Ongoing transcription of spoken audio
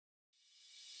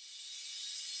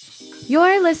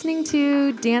You're listening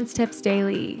to Dance Tips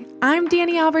Daily. I'm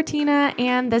Danny Albertina,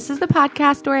 and this is the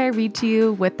podcast where I read to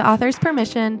you, with the author's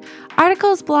permission,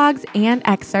 articles, blogs, and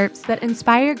excerpts that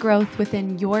inspire growth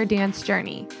within your dance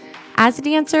journey. As a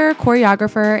dancer,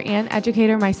 choreographer, and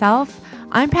educator myself,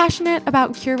 I'm passionate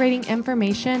about curating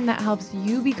information that helps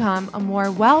you become a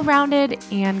more well-rounded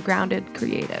and grounded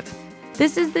creative.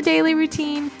 This is the daily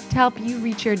routine to help you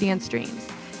reach your dance dreams.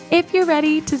 If you're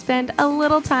ready to spend a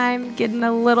little time getting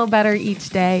a little better each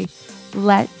day,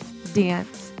 let's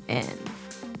dance in.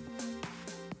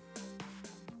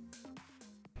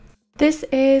 This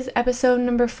is episode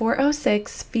number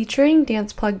 406 featuring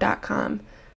danceplug.com.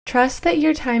 Trust that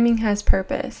your timing has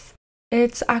purpose.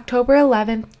 It's October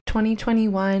 11th,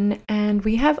 2021, and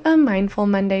we have a Mindful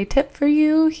Monday tip for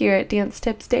you here at Dance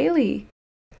Tips Daily.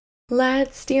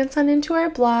 Let's dance on into our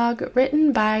blog,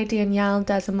 written by Danielle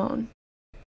Desimone.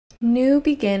 New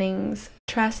beginnings.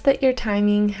 Trust that your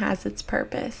timing has its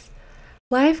purpose.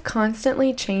 Life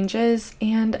constantly changes,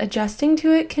 and adjusting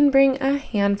to it can bring a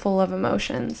handful of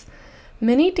emotions.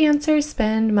 Many dancers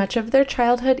spend much of their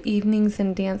childhood evenings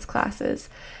in dance classes.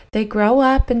 They grow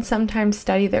up and sometimes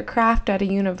study their craft at a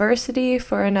university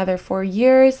for another 4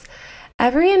 years.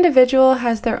 Every individual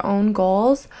has their own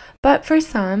goals, but for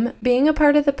some, being a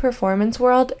part of the performance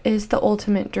world is the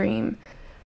ultimate dream.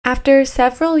 After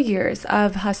several years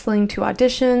of hustling to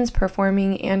auditions,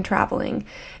 performing, and traveling,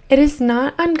 it is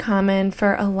not uncommon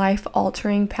for a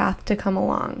life-altering path to come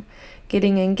along.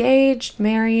 Getting engaged,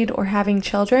 married, or having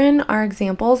children are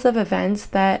examples of events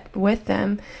that, with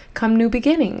them, come new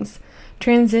beginnings.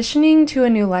 Transitioning to a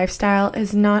new lifestyle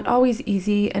is not always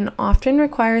easy and often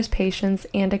requires patience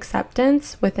and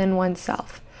acceptance within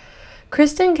oneself.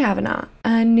 Kristen Cavanaugh,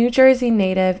 a New Jersey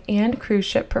native and cruise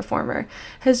ship performer,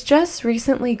 has just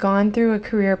recently gone through a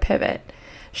career pivot.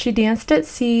 She danced at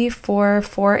sea for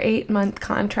 4 8-month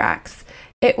contracts.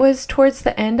 It was towards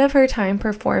the end of her time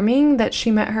performing that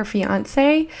she met her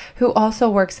fiancé, who also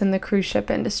works in the cruise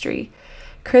ship industry.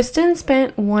 Kristen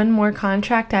spent one more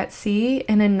contract at sea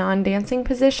in a non-dancing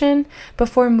position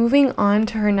before moving on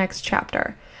to her next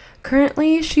chapter.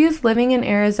 Currently, she is living in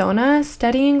Arizona,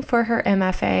 studying for her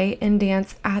MFA in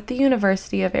dance at the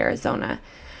University of Arizona.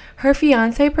 Her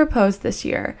fiancé proposed this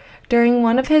year during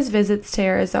one of his visits to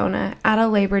Arizona at a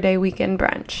Labor Day weekend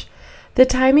brunch. The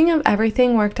timing of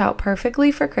everything worked out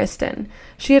perfectly for Kristen.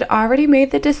 She had already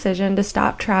made the decision to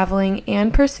stop traveling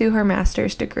and pursue her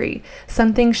master's degree,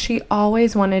 something she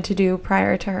always wanted to do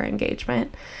prior to her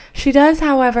engagement. She does,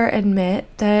 however, admit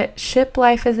that ship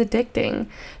life is addicting.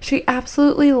 She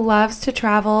absolutely loves to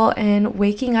travel, and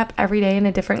waking up every day in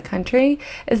a different country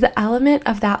is the element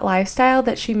of that lifestyle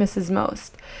that she misses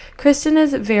most. Kristen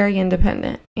is very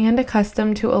independent and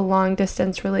accustomed to a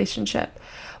long-distance relationship.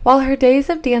 While her days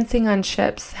of dancing on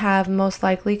ships have most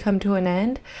likely come to an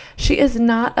end, she is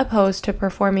not opposed to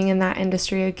performing in that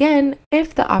industry again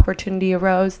if the opportunity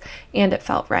arose and it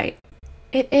felt right.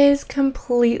 It is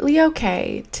completely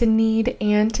okay to need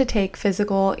and to take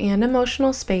physical and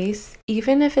emotional space,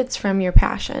 even if it's from your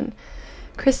passion.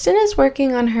 Kristen is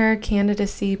working on her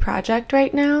candidacy project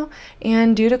right now,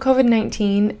 and due to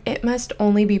COVID-19, it must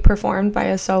only be performed by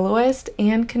a soloist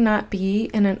and cannot be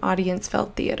in an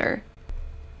audience-filled theater.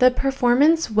 The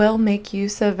performance will make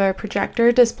use of a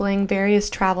projector displaying various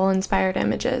travel-inspired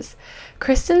images.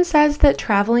 Kristen says that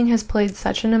traveling has played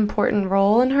such an important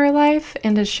role in her life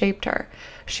and has shaped her.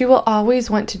 She will always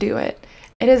want to do it.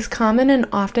 It is common and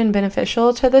often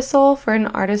beneficial to the soul for an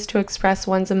artist to express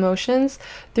one's emotions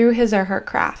through his or her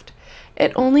craft.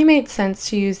 It only made sense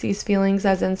to use these feelings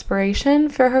as inspiration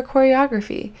for her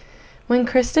choreography. When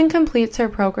Kristen completes her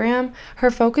program,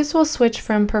 her focus will switch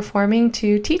from performing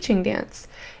to teaching dance.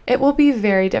 It will be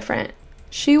very different.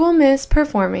 She will miss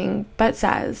performing, but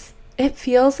says, "It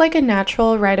feels like a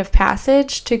natural rite of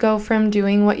passage to go from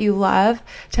doing what you love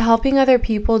to helping other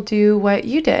people do what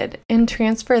you did and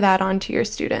transfer that onto your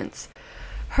students."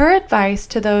 Her advice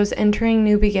to those entering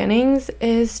new beginnings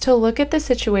is to look at the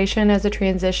situation as a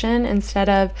transition instead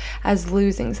of as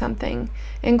losing something.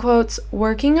 In quotes,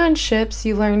 "Working on ships,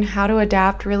 you learn how to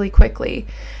adapt really quickly,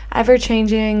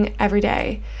 ever-changing every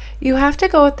day. You have to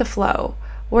go with the flow.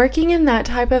 Working in that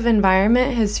type of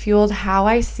environment has fueled how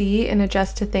I see and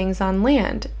adjust to things on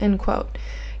land," end quote.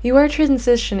 You are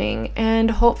transitioning and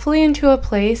hopefully into a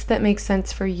place that makes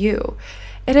sense for you.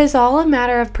 It is all a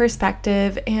matter of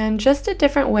perspective and just a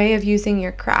different way of using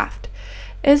your craft.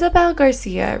 Isabel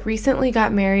Garcia recently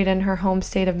got married in her home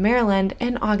state of Maryland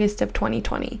in August of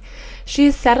 2020. She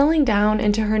is settling down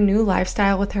into her new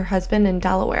lifestyle with her husband in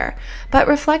Delaware, but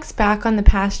reflects back on the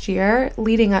past year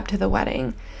leading up to the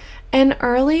wedding. In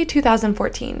early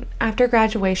 2014, after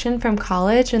graduation from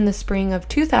college in the spring of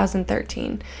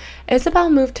 2013, Isabel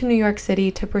moved to New York City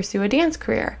to pursue a dance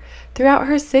career. Throughout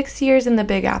her 6 years in the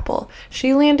Big Apple,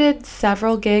 she landed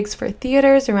several gigs for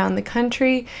theaters around the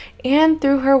country and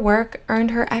through her work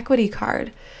earned her equity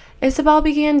card. Isabel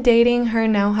began dating her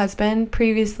now husband,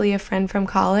 previously a friend from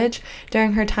college,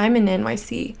 during her time in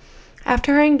NYC.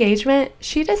 After her engagement,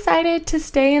 she decided to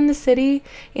stay in the city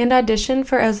and audition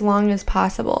for as long as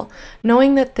possible,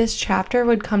 knowing that this chapter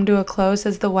would come to a close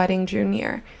as the wedding drew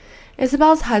near.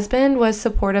 Isabel's husband was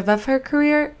supportive of her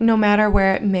career, no matter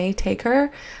where it may take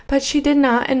her, but she did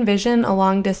not envision a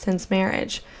long-distance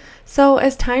marriage. So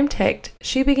as time ticked,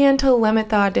 she began to limit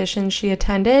the auditions she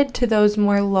attended to those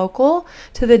more local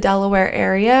to the Delaware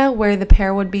area where the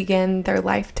pair would begin their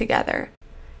life together.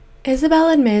 Isabel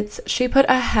admits she put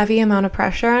a heavy amount of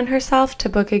pressure on herself to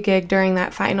book a gig during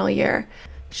that final year.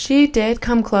 She did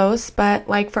come close, but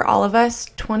like for all of us,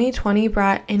 2020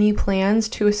 brought any plans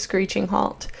to a screeching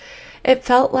halt. It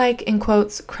felt like, in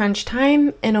quotes, crunch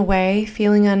time in a way,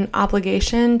 feeling an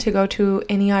obligation to go to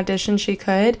any audition she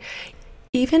could,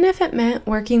 even if it meant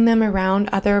working them around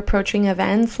other approaching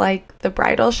events like the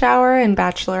bridal shower and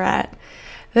bachelorette.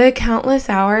 The countless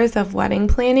hours of wedding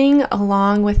planning,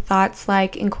 along with thoughts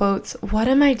like, in quotes, what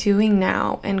am I doing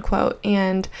now, end quote,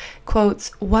 and,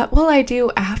 quotes, what will I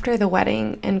do after the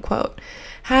wedding, end quote,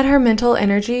 had her mental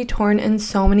energy torn in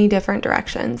so many different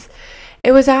directions.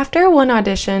 It was after one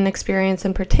audition experience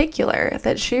in particular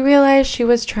that she realized she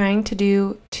was trying to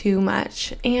do too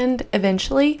much, and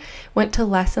eventually went to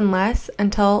less and less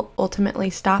until ultimately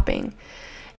stopping.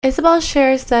 Isabel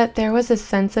shares that there was a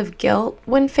sense of guilt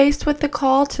when faced with the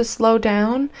call to slow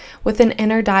down, with an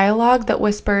inner dialogue that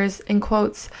whispers, in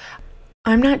quotes,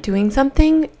 I'm not doing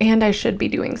something and I should be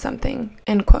doing something,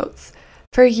 end quotes.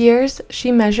 For years,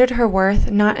 she measured her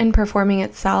worth not in performing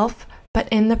itself, but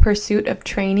in the pursuit of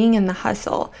training and the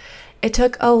hustle. It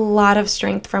took a lot of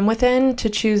strength from within to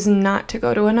choose not to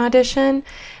go to an audition,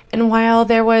 and while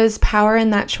there was power in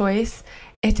that choice,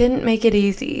 it didn't make it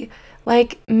easy.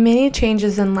 Like many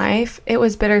changes in life, it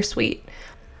was bittersweet.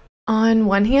 On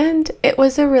one hand, it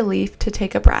was a relief to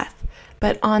take a breath,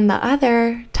 but on the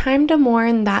other, time to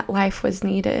mourn that life was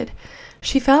needed.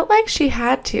 She felt like she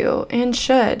had to, and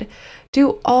should,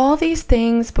 do all these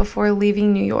things before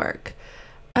leaving New York.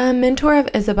 A mentor of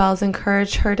Isabel's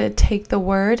encouraged her to take the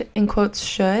word, in quotes,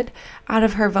 should, out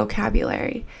of her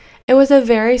vocabulary. It was a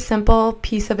very simple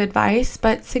piece of advice,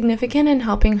 but significant in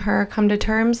helping her come to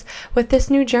terms with this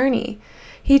new journey.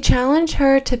 He challenged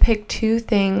her to pick 2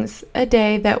 things a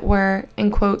day that were,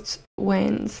 in quotes,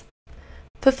 wins.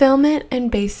 Fulfillment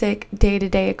and basic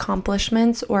day-to-day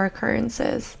accomplishments or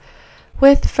occurrences.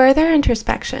 With further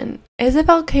introspection,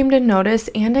 Isabel came to notice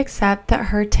and accept that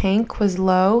her tank was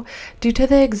low due to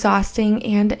the exhausting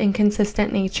and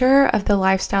inconsistent nature of the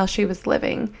lifestyle she was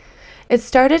living. It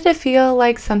started to feel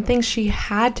like something she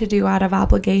had to do out of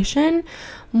obligation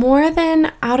more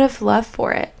than out of love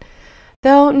for it.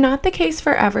 Though not the case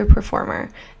for every performer,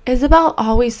 Isabel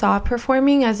always saw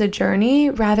performing as a journey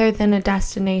rather than a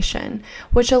destination,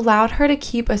 which allowed her to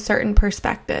keep a certain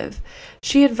perspective.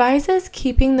 She advises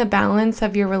keeping the balance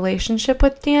of your relationship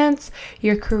with dance,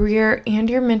 your career, and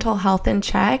your mental health in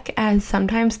check, as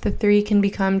sometimes the 3 can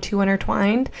become too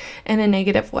intertwined in a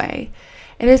negative way.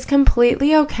 It is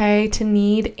completely okay to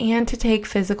need and to take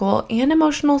physical and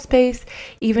emotional space,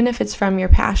 even if it's from your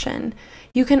passion.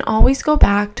 You can always go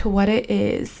back to what it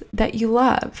is that you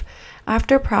love.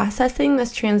 After processing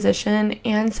this transition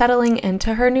and settling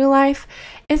into her new life,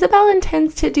 Isabel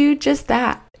intends to do just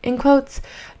that. In quotes,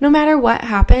 no matter what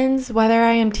happens, whether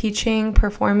I am teaching,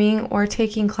 performing, or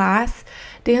taking class,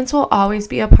 dance will always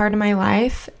be a part of my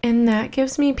life, and that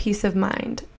gives me peace of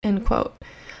mind, end quote.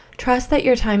 Trust that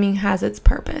your timing has its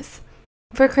purpose.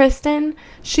 For Kristen,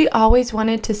 she always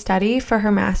wanted to study for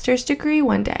her master's degree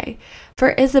one day.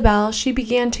 For Isabel, she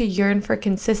began to yearn for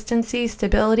consistency,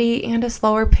 stability, and a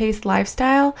slower-paced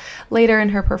lifestyle later in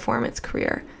her performance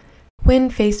career.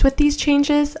 When faced with these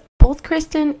changes, both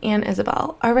Kristen and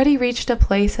Isabel already reached a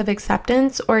place of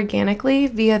acceptance organically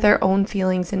via their own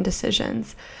feelings and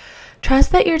decisions.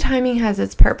 Trust that your timing has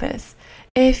its purpose.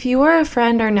 If you or a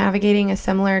friend are navigating a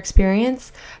similar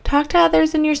experience, talk to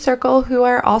others in your circle who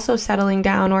are also settling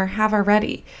down or have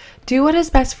already. Do what is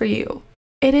best for you.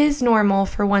 It is normal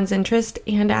for one's interest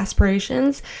and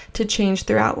aspirations to change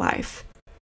throughout life.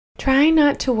 Try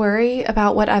not to worry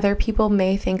about what other people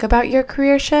may think about your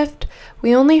career shift.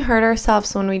 We only hurt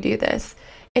ourselves when we do this.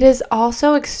 It is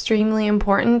also extremely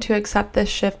important to accept this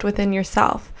shift within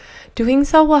yourself. Doing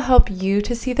so will help you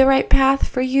to see the right path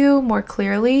for you more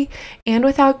clearly and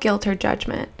without guilt or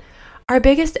judgment. Our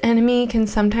biggest enemy can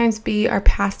sometimes be our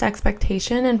past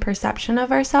expectation and perception of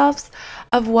ourselves,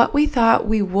 of what we thought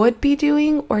we would be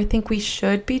doing or think we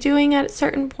should be doing at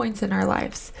certain points in our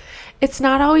lives. It's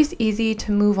not always easy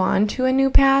to move on to a new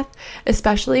path,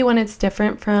 especially when it's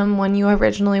different from one you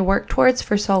originally worked towards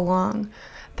for so long.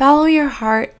 Follow your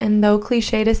heart, and though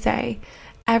cliche to say,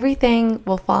 everything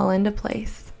will fall into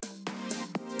place.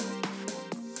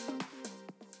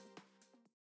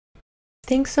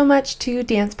 Thanks so much to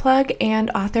Dance Plug and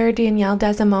author Danielle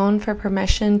Desimone for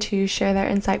permission to share their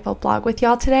insightful blog with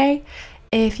y'all today.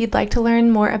 If you'd like to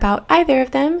learn more about either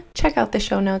of them, check out the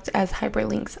show notes as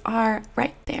hyperlinks are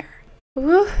right there.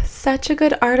 Woo, such a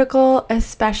good article,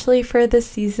 especially for the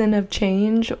season of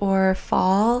change or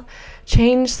fall.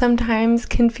 Change sometimes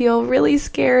can feel really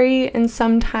scary, and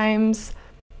sometimes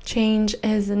change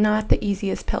is not the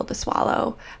easiest pill to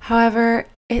swallow. However,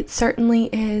 it certainly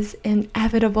is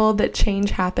inevitable that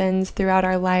change happens throughout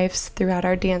our lives, throughout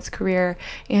our dance career,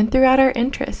 and throughout our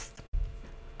interests.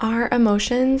 Our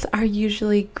emotions are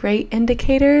usually great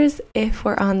indicators if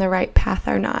we're on the right path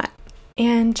or not.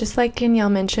 And just like Danielle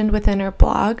mentioned within her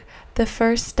blog, the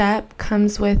first step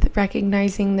comes with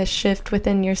recognizing the shift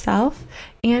within yourself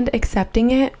and accepting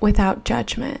it without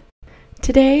judgment.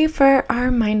 Today, for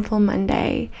our Mindful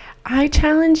Monday, I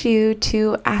challenge you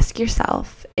to ask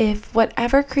yourself if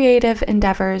whatever creative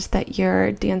endeavors that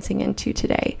you're dancing into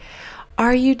today,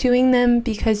 are you doing them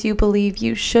because you believe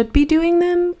you should be doing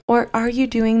them, or are you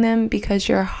doing them because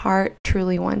your heart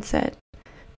truly wants it?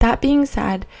 That being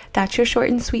said, that's your short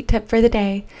and sweet tip for the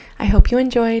day. I hope you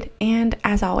enjoyed, and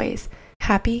as always,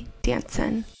 happy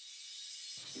dancing.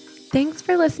 Thanks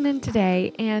for listening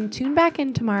today, and tune back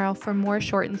in tomorrow for more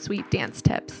short and sweet dance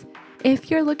tips.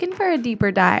 If you're looking for a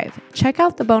deeper dive, check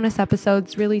out the bonus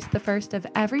episodes released the first of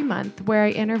every month where I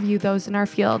interview those in our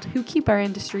field who keep our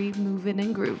industry moving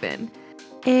and grooving.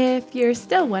 If you're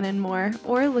still wanting more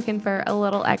or looking for a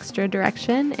little extra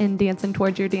direction in dancing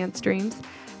towards your dance dreams,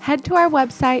 head to our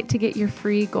website to get your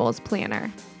free goals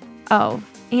planner. Oh,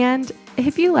 and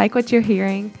if you like what you're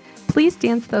hearing, please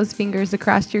dance those fingers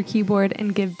across your keyboard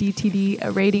and give DTD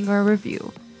a rating or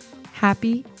review.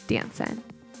 Happy dancing.